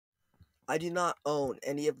I do not own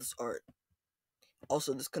any of this art.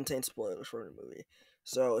 Also, this contains spoilers for the movie.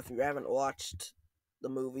 So if you haven't watched the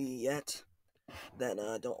movie yet, then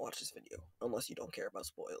don't watch this video unless you don't care about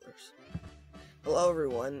spoilers. Hello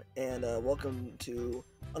everyone, and welcome to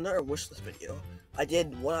another wishlist video. I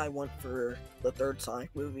did what I want for the third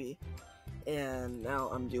Sonic movie, and now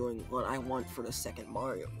I'm doing what I want for the second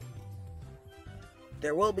Mario movie.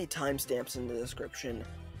 There will be timestamps in the description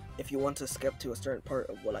if you want to skip to a certain part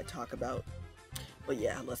of what I talk about. But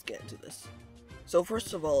yeah, let's get into this. So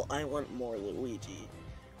first of all, I want more Luigi.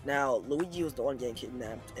 Now, Luigi was the one getting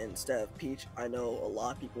kidnapped instead of Peach. I know a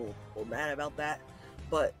lot of people were mad about that,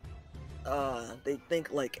 but they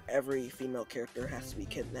think like every female character has to be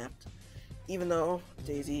kidnapped, even though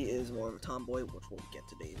Daisy is more of a tomboy, which we'll get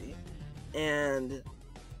to Daisy. And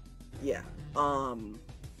yeah,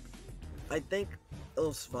 I think it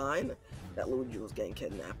was fine that Luigi was getting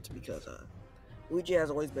kidnapped because Luigi has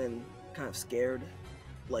always been kind of scared,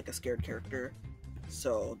 like a scared character.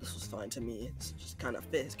 So this was fine to me. It's just kind of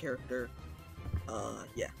fit his character.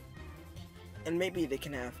 Yeah. And maybe they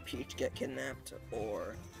can have Peach get kidnapped,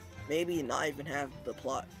 or maybe not even have the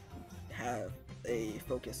plot have a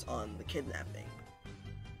focus on the kidnapping.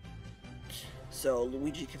 So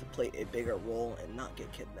Luigi could play a bigger role and not get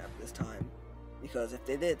kidnapped this time. Because if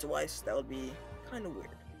they did it twice, that would be kind of weird.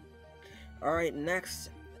 Alright, next,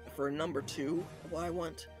 for number 2, what I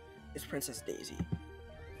want is Princess Daisy.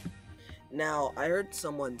 Now, I heard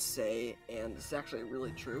someone say, and this is actually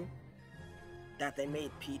really true, that they made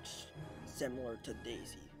Peach similar to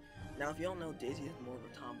Daisy. Now, if you don't know, Daisy is more of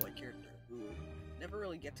a tomboy character who never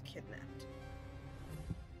really gets kidnapped.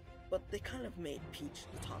 But they kind of made Peach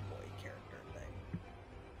the tomboy character thing.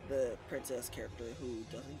 The princess character who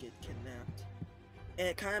doesn't get kidnapped. And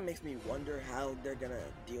it kind of makes me wonder how they're gonna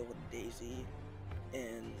deal with Daisy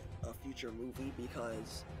in a future movie,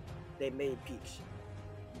 because they made Peach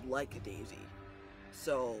like Daisy.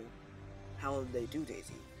 So, how would they do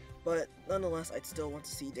Daisy? But nonetheless, I'd still want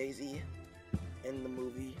to see Daisy in the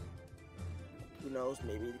movie. Who knows,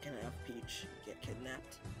 maybe they can have Peach get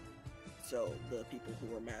kidnapped, so the people who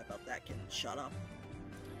were mad about that can shut up.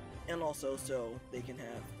 And also, so they can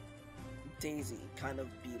have Daisy kind of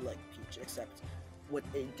be like Peach, except with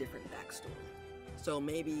a different backstory. So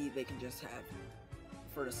maybe they can just have,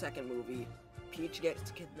 for the second movie, Peach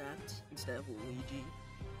gets kidnapped instead of Luigi,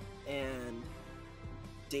 and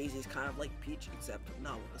Daisy's kind of like Peach, except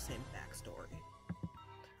not with the same backstory.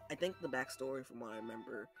 I think the backstory, from what I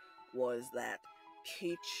remember, was that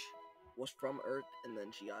Peach was from Earth, and then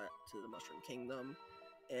she got to the Mushroom Kingdom,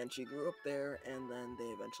 and she grew up there, and then they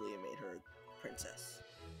eventually made her princess.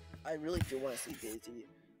 I really do want to see Daisy,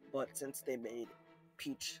 but since they made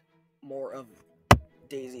Peach more of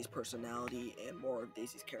Daisy's personality and more of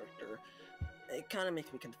Daisy's character, it kind of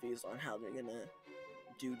makes me confused on how they're gonna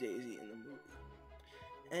do Daisy in the movie.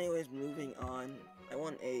 Anyways, moving on, I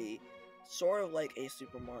want a sort of like a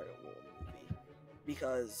Super Mario World movie,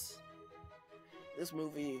 because this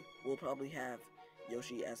movie will probably have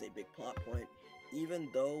Yoshi as a big plot point, even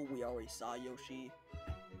though we already saw Yoshi.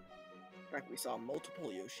 In fact, we saw multiple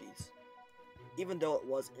Yoshis. Even though it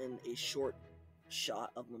was in a short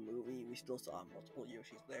shot of the movie, we still saw multiple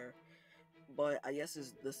Yoshis there. But I guess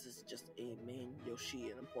this is just a main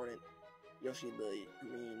Yoshi, an important Yoshi, the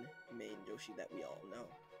green main Yoshi that we all know.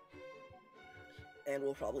 And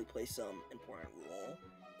will probably play some important role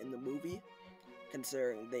in the movie,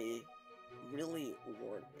 considering they really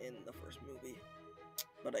weren't in the first movie.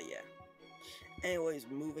 But yeah. Anyways,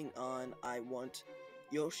 moving on, I want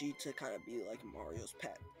Yoshi to kind of be like Mario's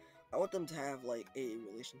pet. I want them to have like a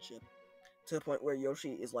relationship to the point where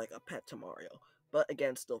Yoshi is like a pet to Mario, but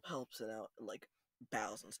again, still helps it out and like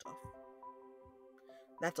bows and stuff.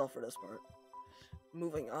 That's all for this part.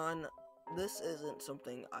 Moving on, this isn't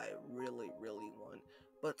something I really want,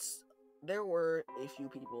 but there were a few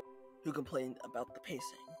people who complained about the pacing.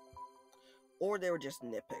 Or they were just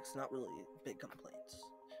nitpicks, not really big complaints.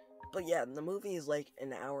 But yeah, the movie is like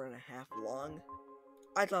an hour and a half long.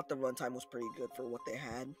 I thought the runtime was pretty good for what they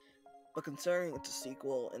had, but considering it's a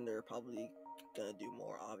sequel and they're probably gonna do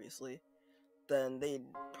more, obviously, then they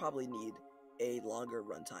probably need a longer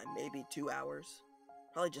runtime, maybe 2 hours,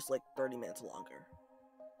 probably just like 30 minutes longer,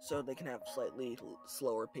 so they can have slightly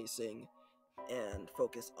slower pacing and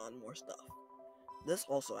focus on more stuff. This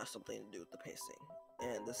also has something to do with the pacing,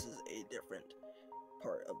 and this is a different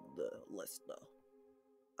part of the list though.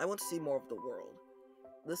 I want to see more of the world.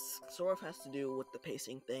 This sort of has to do with the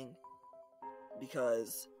pacing thing,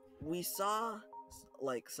 because we saw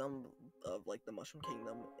like some of like the Mushroom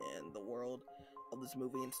Kingdom and the world of this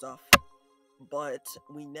movie and stuff, but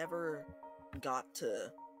we never got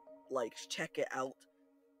to like check it out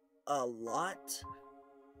a lot.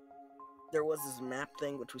 There was this map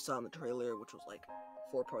thing which we saw in the trailer, which was like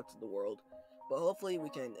 4 parts of the world, but hopefully we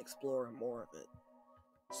can explore more of it.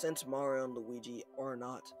 Since Mario and Luigi are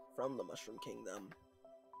not from the Mushroom Kingdom,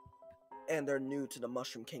 and they're new to the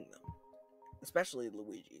Mushroom Kingdom, especially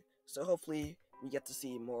Luigi, so hopefully we get to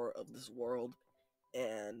see more of this world,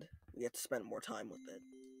 and we get to spend more time with it.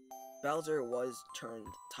 Bowser was turned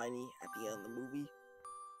tiny at the end of the movie,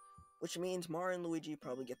 which means Mario and Luigi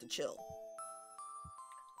probably get to chill.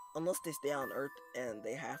 Unless they stay on Earth and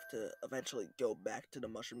they have to eventually go back to the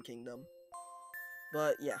Mushroom Kingdom.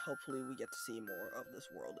 But yeah, hopefully we get to see more of this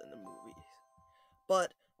world in the movies.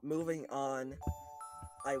 But moving on,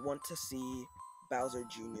 I want to see Bowser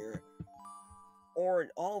Jr. or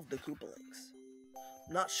all of the Koopalings.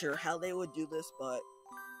 Not sure how they would do this, but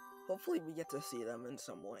hopefully we get to see them in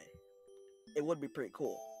some way. It would be pretty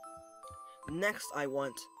cool. Next, I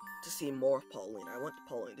want to see more of Pauline. I want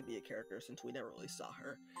Pauline to be a character since we never really saw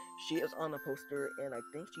her. She is on a poster, and I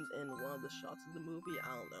think she's in one of the shots of the movie.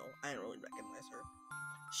 I don't know. I don't really recognize her.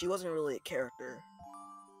 She wasn't really a character.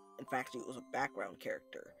 In fact, she was a background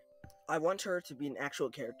character. I want her to be an actual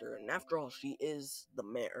character, and after all, she is the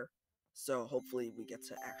mayor. So hopefully we get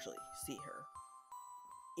to actually see her.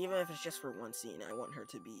 Even if it's just for one scene, I want her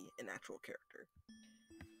to be an actual character.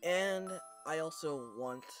 And I also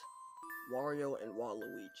want Wario and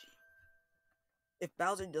Waluigi. If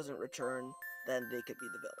Bowser doesn't return, then they could be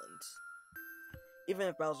the villains. Even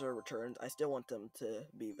if Bowser returns, I still want them to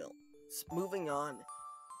be villains. Moving on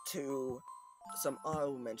to some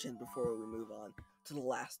honorable mention before we move on to the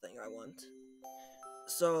last thing I want.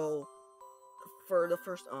 So, for the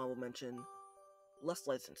first honorable mention, less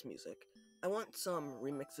licensed music. I want some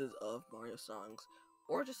remixes of Mario songs,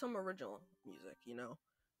 or just some original music, you know?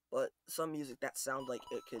 But some music that sounds like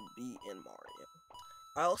it could be in Mario.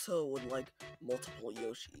 I also would like multiple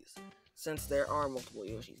Yoshis. Since there are multiple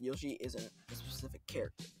Yoshis, Yoshi isn't a specific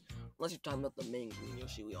character. Unless you're talking about the main green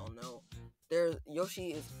Yoshi we all know.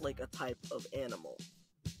 Yoshi is like a type of animal.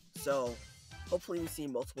 So, hopefully we see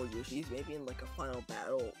multiple Yoshis, maybe in like a final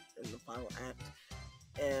battle in the final act.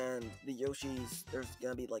 And the Yoshis, there's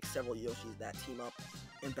gonna be like several Yoshis that team up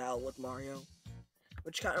in battle with Mario.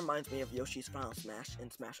 Which kind of reminds me of Yoshi's Final Smash in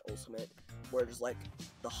Smash Ultimate, where there's like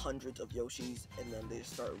the hundreds of Yoshis, and then they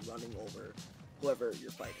just start running over whoever you're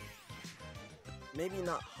fighting. Maybe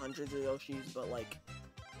not hundreds of Yoshis, but like,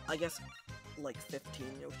 I guess like 15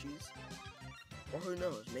 Yoshis. Or who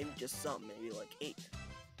knows, maybe just some, maybe like 8.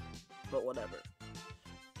 But whatever.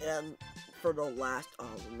 And for the last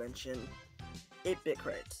honorable mention, 8-bit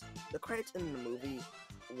credits. The credits in the movie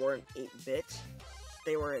weren't 8-bit,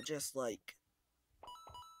 they were just like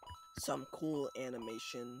some cool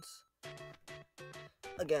animations.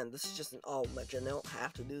 Again, this is just an honorable mention. They don't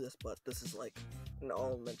have to do this, but this is like an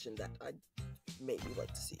honorable mention that I'd maybe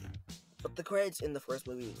like to see. But the credits in the first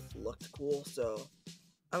movie looked cool, so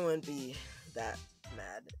I wouldn't be that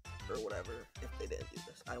mad or whatever if they didn't do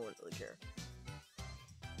this. I wouldn't really care.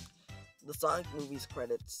 The Sonic movies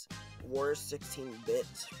credits were 16-bit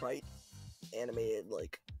sprite animated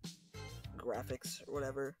like graphics or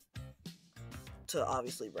whatever, to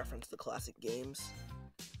obviously reference the classic games.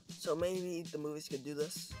 So maybe the movies could do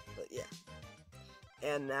this, but yeah.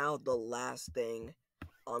 And now the last thing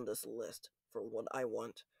on this list for what I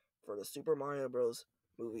want for the Super Mario Bros.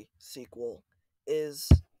 Movie sequel is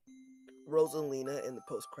Rosalina in the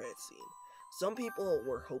post-credit scene. Some people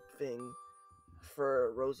were hoping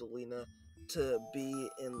for Rosalina to be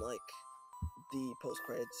in like the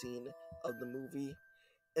post-credit scene of the movie.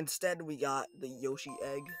 Instead, we got the Yoshi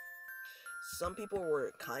egg. Some people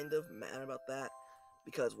were kind of mad about that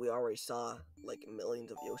because we already saw like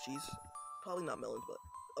millions of Yoshis. Probably not millions,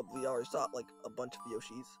 but we already saw like a bunch of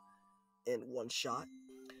Yoshis in one shot.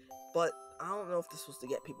 But I don't know if this was to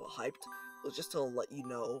get people hyped. It was just to let you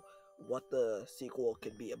know what the sequel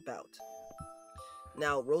could be about.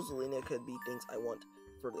 Now, Rosalina could be things I want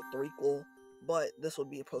for the threequel, but this would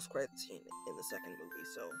be a post-credit scene in the second movie,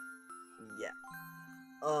 so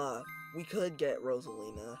yeah. We could get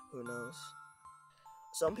Rosalina, who knows?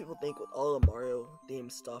 Some people think with all the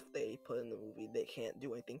Mario-themed stuff they put in the movie, they can't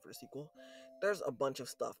do anything for a sequel. There's a bunch of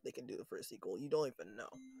stuff they can do for a sequel, you don't even know.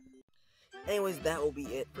 Anyways, that will be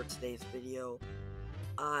it for today's video.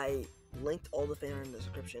 I linked all the fan art in the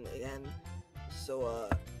description again, so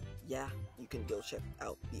yeah, you can go check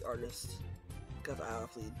out the artists, because I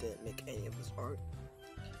obviously didn't make any of this art.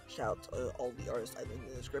 Shout out to all the artists I linked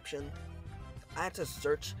in the description. I had to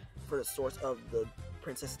search for the source of the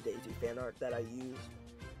Princess Daisy fan art that I used,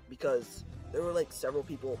 because there were like several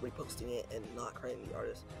people reposting it and not crediting the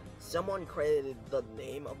artist. Someone credited the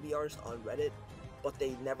name of the artist on Reddit, but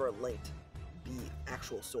they never linked the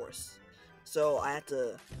actual source. So I had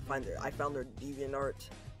to find I found their DeviantArt,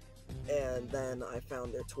 and then I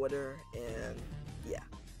found their Twitter, and yeah,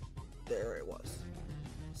 there it was.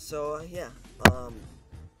 So yeah,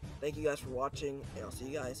 thank you guys for watching, and I'll see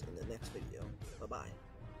you guys in the next video. Bye bye.